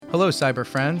Hello, cyber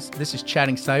friends. This is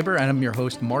Chatting Cyber, and I'm your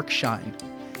host, Mark Shine.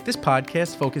 This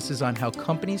podcast focuses on how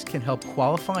companies can help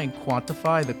qualify and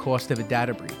quantify the cost of a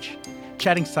data breach.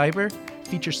 Chatting Cyber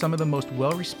features some of the most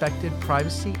well-respected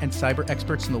privacy and cyber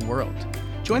experts in the world.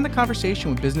 Join the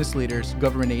conversation with business leaders,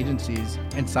 government agencies,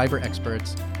 and cyber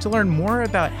experts to learn more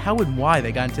about how and why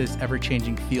they got into this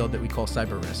ever-changing field that we call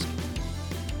cyber risk.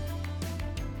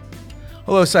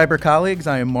 Hello, cyber colleagues.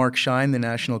 I am Mark Shine, the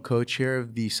National Co-Chair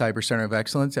of the Cyber Center of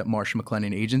Excellence at Marsh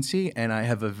McLennan Agency, and I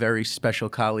have a very special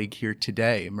colleague here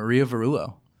today, Maria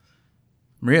Verullo.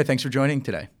 Maria, thanks for joining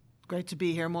today. Great to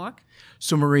be here, Mark.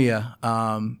 So, Maria,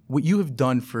 what you have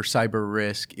done for cyber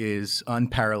risk is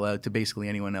unparalleled to basically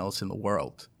anyone else in the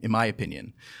world, in my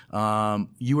opinion.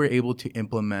 You were able to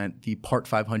implement the Part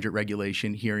 500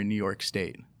 regulation here in New York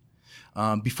State.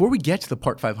 Before we get to the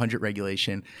Part 500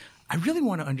 regulation, I really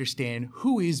want to understand,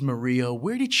 who is Maria?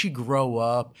 Where did she grow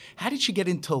up? How did she get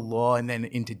into law and then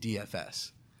into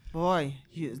DFS? Boy,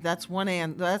 that's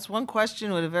one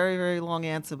question with a very, very long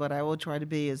answer, but I will try to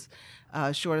be as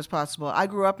short as possible. I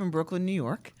grew up in Brooklyn, New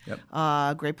York.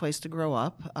 Yep. Great place to grow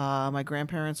up. My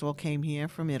grandparents all came here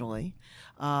from Italy.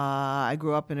 I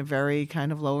grew up in a very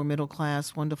kind of lower middle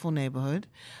class, wonderful neighborhood.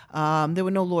 There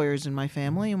were no lawyers in my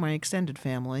family, in my extended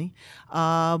family,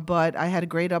 but I had a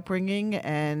great upbringing,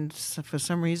 and for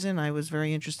some reason I was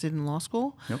very interested in law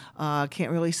school. Yep.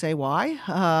 Can't really say why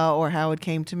or how it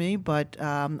came to me, but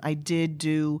I did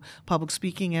do public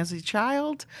speaking as a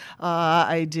child.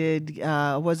 I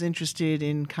was interested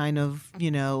in kind of,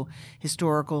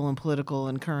 historical and political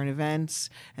and current events,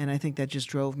 and I think that just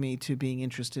drove me to being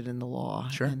interested in the law.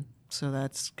 Sure. And so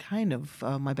that's kind of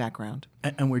my background.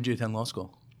 And where did you attend law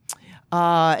school?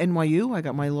 NYU. I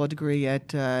got my law degree at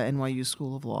NYU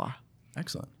School of Law.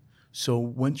 Excellent. So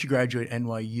once you graduate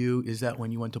NYU, is that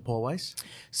when you went to Paul Weiss?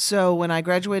 So when I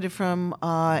graduated from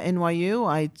NYU,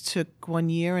 I took 1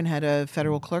 year and had a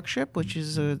federal clerkship, which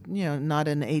is not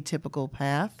an atypical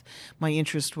path. My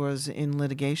interest was in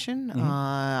litigation. Mm-hmm.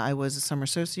 I was a summer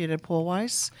associate at Paul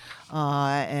Weiss,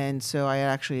 and so I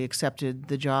actually accepted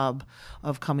the job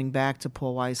of coming back to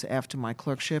Paul Weiss after my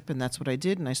clerkship, and that's what I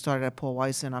did. And I started at Paul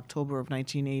Weiss in October of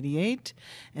 1988,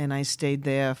 and I stayed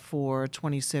there for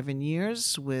 27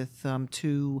 years with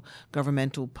 2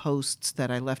 governmental posts that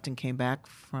I left and came back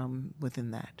from within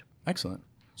that. Excellent.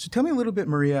 So tell me a little bit,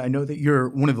 Maria. I know that you're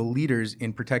one of the leaders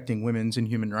in protecting women's and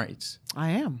human rights. I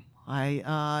am.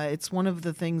 It's one of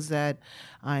the things that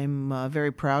I'm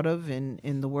very proud of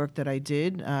in the work that I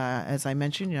did. As I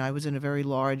mentioned, I was in a very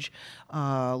large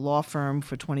law firm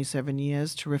for 27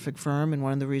 years, terrific firm, and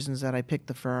one of the reasons that I picked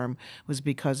the firm was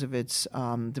because of its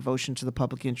devotion to the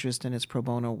public interest and its pro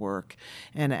bono work.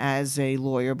 And as a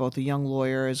lawyer, both a young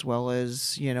lawyer as well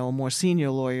as a more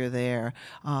senior lawyer there,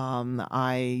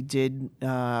 I did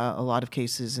a lot of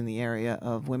cases in the area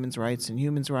of women's rights and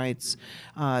human rights.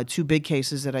 2 big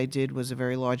cases that I did was a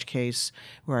very large case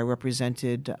where I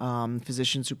represented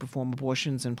physicians who perform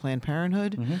abortions in Planned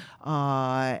Parenthood,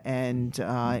 mm-hmm. And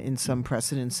in some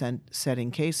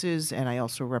precedent-setting cases, and I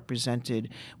also represented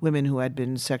women who had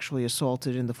been sexually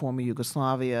assaulted in the former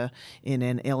Yugoslavia in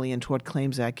an Alien Tort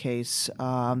Claims Act case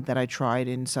that I tried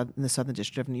in the Southern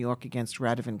District of New York against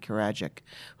Radovan Karadzic,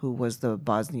 who was the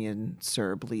Bosnian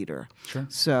Serb leader. Sure.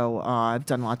 So I've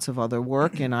done lots of other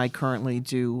work, and I currently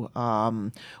do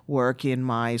work in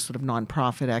my sort of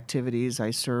nonprofit activities.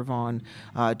 I serve on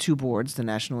 2 boards, the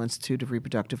National Institute of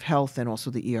Reproductive Health and also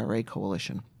the ERA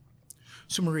Coalition.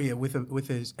 So Maria, with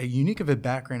a unique of a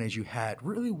background as you had,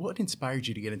 really what inspired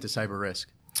you to get into cyber risk?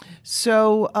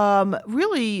 So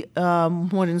really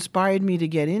what inspired me to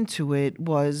get into it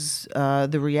was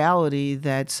the reality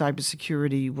that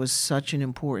cybersecurity was such an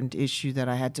important issue that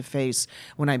I had to face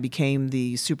when I became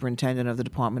the superintendent of the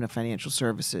Department of Financial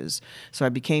Services. So I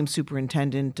became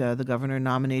superintendent. The governor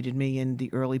nominated me in the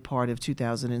early part of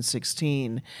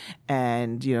 2016.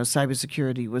 And,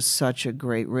 cybersecurity was such a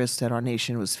great risk that our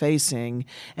nation was facing.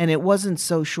 And it wasn't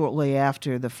so shortly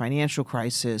after the financial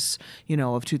crisis,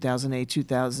 of 2008,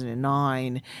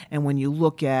 2009, and when you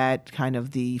look at kind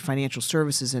of the financial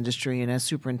services industry, and as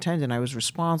superintendent, I was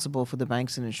responsible for the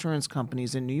banks and insurance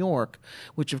companies in New York,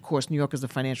 which of course New York is the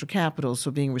financial capital, so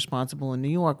being responsible in New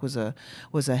York was a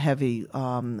heavy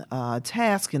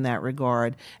task in that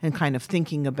regard, and kind of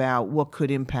thinking about what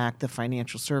could impact the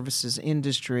financial services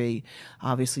industry,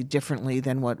 obviously differently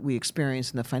than what we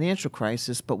experienced in the financial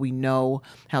crisis, but we know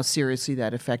how seriously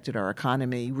that affected our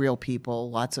economy, real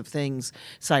people, lots of things,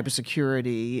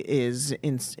 cybersecurity, cybersecurity is,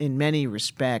 in many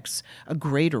respects, a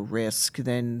greater risk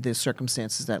than the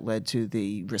circumstances that led to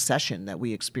the recession that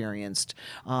we experienced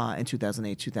in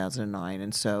 2008, 2009.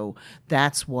 And so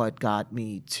that's what got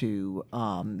me to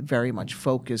very much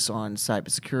focus on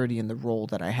cybersecurity and the role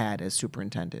that I had as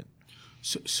superintendent.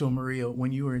 So Maria,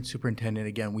 when you were in superintendent,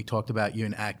 again, we talked about you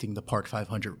enacting the Part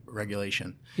 500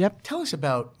 regulation. Yep. Tell us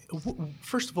about,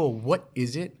 first of all, what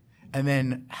is it? And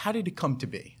then how did it come to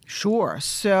be? Sure.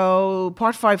 So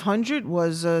Part 500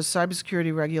 was a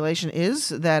cybersecurity regulation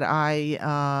that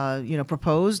I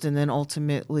proposed and then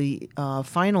ultimately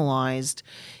finalized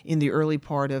in the early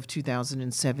part of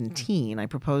 2017. I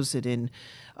proposed it in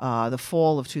the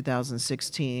fall of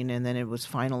 2016, and then it was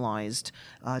finalized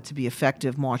to be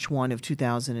effective March 1 of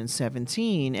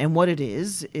 2017. And what it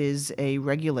is a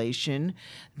regulation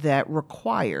that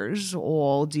requires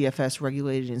all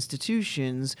DFS-regulated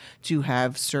institutions to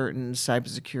have certain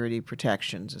cybersecurity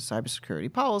protections. A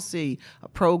cybersecurity policy, a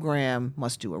program,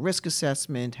 must do a risk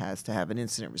assessment, has to have an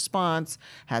incident response,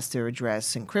 has to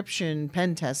address encryption,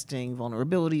 pen testing,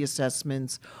 vulnerability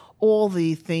assessments, all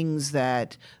the things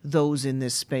that those in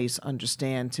this space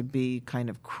understand to be kind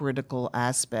of critical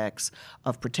aspects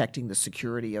of protecting the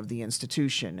security of the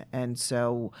institution. And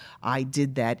so I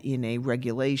did that in a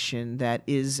regulation that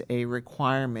is a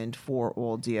requirement for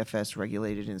all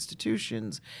DFS-regulated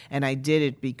institutions. And I did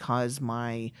it because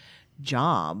my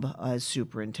job as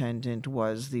superintendent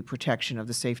was the protection of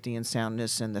the safety and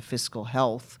soundness and the fiscal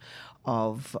health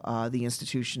of the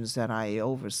institutions that I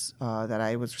was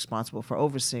responsible for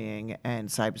overseeing, and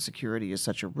cybersecurity is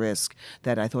such a risk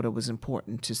that I thought it was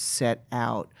important to set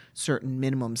out certain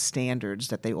minimum standards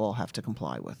that they all have to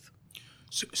comply with.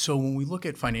 So when we look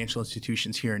at financial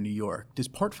institutions here in New York, does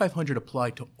Part 500 apply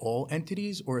to all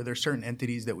entities, or are there certain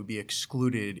entities that would be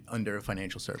excluded under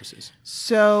financial services?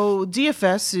 So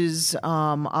DFS's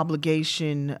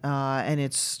obligation and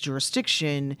its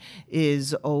jurisdiction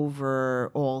is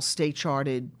over all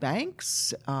state-chartered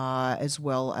banks, as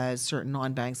well as certain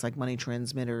non-banks like money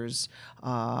transmitters,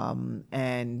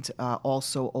 and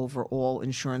also over all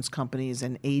insurance companies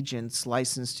and agents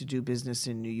licensed to do business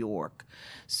in New York.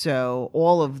 So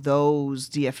all of those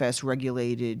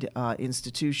DFS-regulated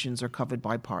institutions are covered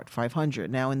by Part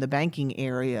 500. Now, in the banking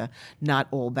area, not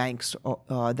all banks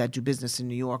that do business in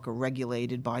New York are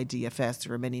regulated by DFS.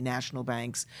 There are many national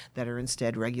banks that are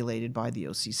instead regulated by the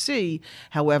OCC.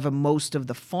 However, most of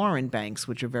the foreign banks,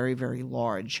 which are very, very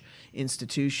large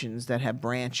institutions that have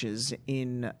branches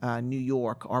in New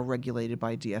York, are regulated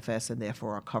by DFS and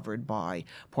therefore are covered by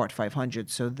Part 500.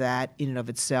 So that, in and of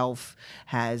itself,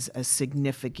 has a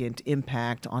significant impact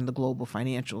on the global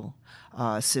financial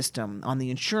system. On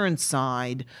the insurance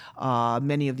side,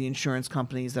 many of the insurance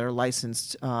companies that are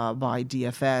licensed by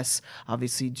DFS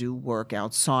obviously do work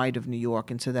outside of New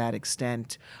York, and to that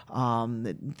extent,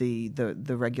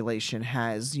 the regulation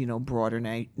has broader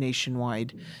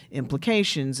nationwide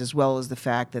implications, as well as the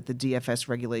fact that the DFS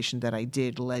regulation that I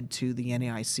did led to the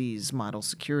NAIC's model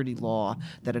security law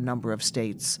that a number of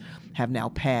states have now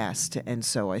passed, and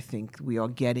so I think we are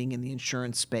getting in the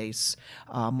insurance space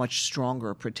much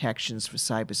stronger protections for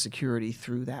cybersecurity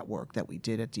through that work that we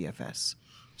did at DFS.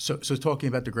 So talking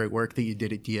about the great work that you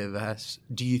did at DFS,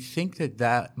 do you think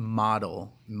that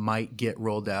model might get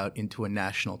rolled out into a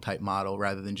national type model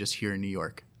rather than just here in New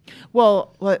York?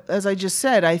 Well, as I just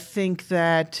said, I think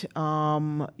that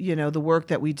the work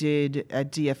that we did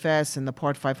at DFS and the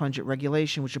Part 500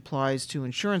 regulation, which applies to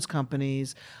insurance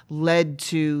companies, led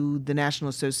to the National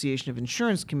Association of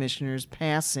Insurance Commissioners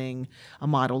passing a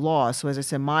model law. So as I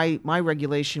said, my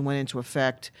regulation went into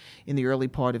effect in the early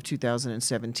part of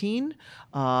 2017,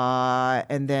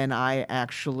 and then I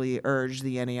actually urged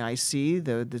the NAIC,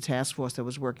 the task force that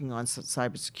was working on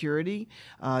cybersecurity,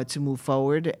 to move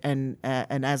forward, and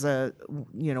as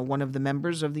one of the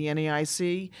members of the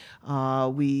NAIC,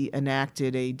 we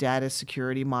enacted a data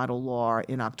security model law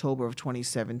in October of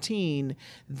 2017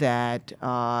 that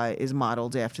is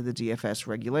modeled after the DFS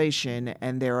regulation,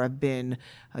 and there have been,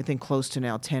 I think, close to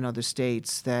now 10 other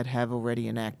states that have already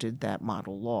enacted that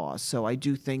model law. So I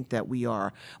do think that we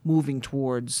are moving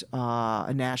towards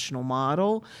a national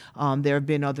model. There have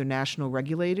been other national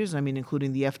regulators,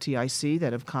 including the FDIC,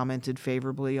 that have commented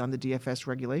favorably on the DFS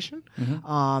regulation.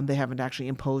 Mm-hmm. They haven't actually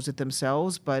imposed it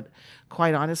themselves, but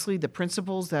quite honestly, the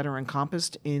principles that are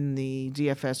encompassed in the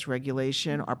DFS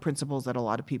regulation are principles that a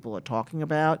lot of people are talking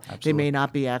about. Absolutely. They may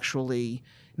not be actually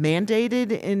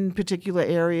mandated in particular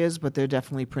areas, but they're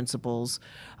definitely principles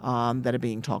that are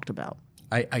being talked about.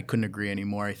 I couldn't agree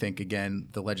anymore. I think, again,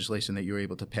 the legislation that you were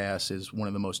able to pass is one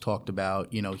of the most talked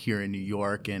about, here in New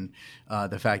York, and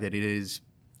the fact that it is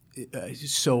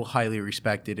so highly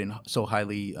respected and so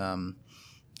highly almost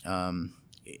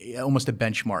a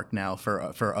benchmark now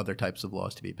for other types of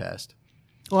laws to be passed.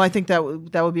 Well, I think that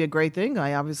would be a great thing.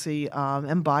 I obviously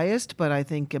am biased, but I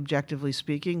think objectively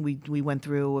speaking, we went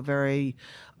through a very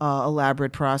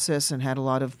elaborate process and had a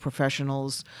lot of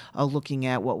professionals looking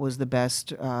at what was the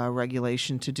best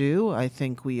regulation to do. I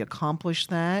think we accomplished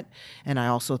that, and I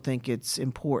also think it's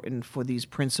important for these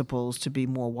principles to be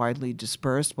more widely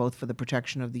dispersed, both for the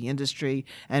protection of the industry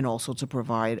and also to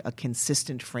provide a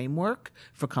consistent framework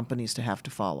for companies to have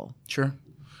to follow. Sure.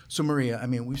 So, Maria, I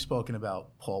mean, we've spoken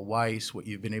about Paul Weiss, what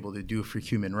you've been able to do for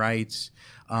human rights.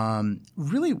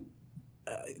 Really,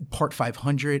 Part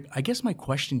 500, I guess my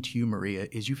question to you, Maria,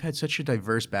 is you've had such a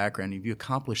diverse background. You've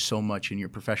accomplished so much in your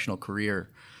professional career.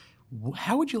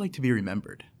 How would you like to be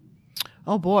remembered?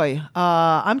 Oh, boy.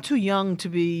 I'm too young to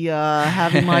be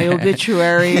having my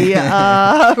obituary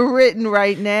written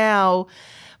right now.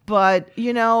 But,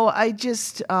 I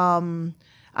just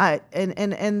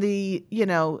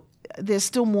there's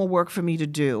still more work for me to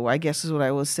do, I guess is what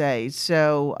I will say.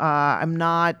 So I'm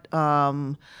not,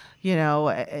 and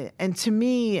to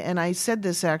me, and I said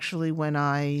this actually when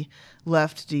I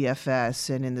left DFS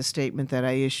and in the statement that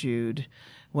I issued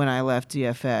when I left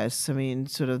DFS, I mean,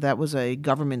 sort of that was a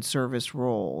government service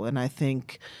role. And I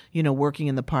think, working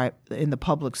in the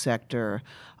public sector,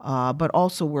 but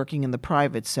also working in the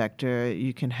private sector,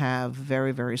 you can have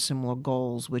very, very similar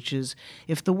goals, which is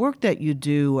if the work that you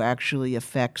do actually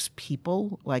affects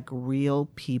people, like real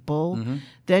people,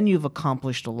 then you've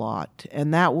accomplished a lot.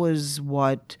 And that was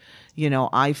what,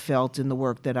 I felt in the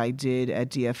work that I did at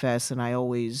DFS. And I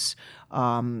always,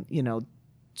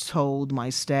 told my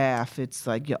staff, it's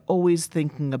like you're always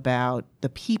thinking about the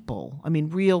people. I mean,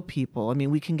 real people. I mean,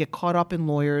 we can get caught up in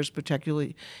lawyers,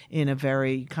 particularly in a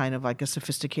very kind of like a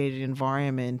sophisticated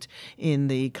environment in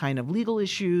the kind of legal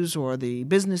issues or the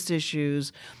business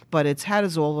issues, but it's how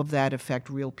does all of that affect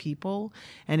real people?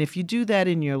 And if you do that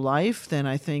in your life, then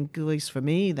I think, at least for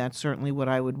me, that's certainly what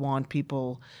I would want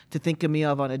people to think of me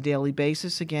of on a daily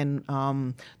basis. Again,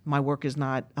 my work is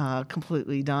not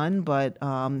completely done, but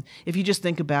if you just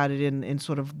think about it in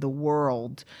sort of the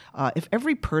world, if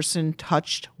every person touched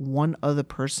one other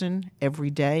person every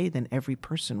day, then every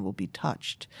person will be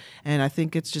touched. And I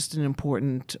think it's just an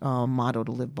important motto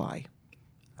to live by.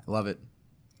 I love it.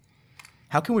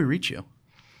 How can we reach you?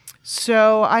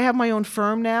 So I have my own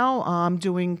firm now. I'm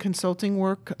doing consulting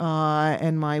work,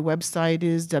 and my website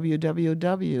is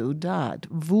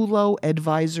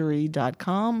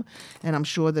www.vuloadvisory.com. And I'm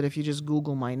sure that if you just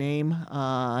Google my name,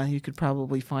 you could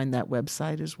probably find that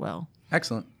website as well.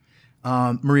 Excellent.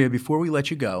 Maria, before we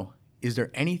let you go, is there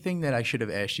anything that I should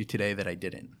have asked you today that I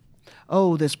didn't?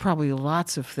 Oh, there's probably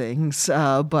lots of things,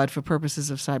 but for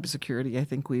purposes of cybersecurity, I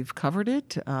think we've covered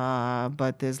it.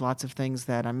 But there's lots of things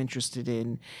that I'm interested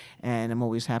in, and I'm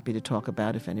always happy to talk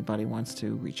about if anybody wants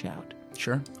to reach out.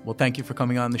 Sure. Well, thank you for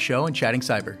coming on the show and chatting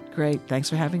cyber. Great. Thanks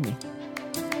for having me.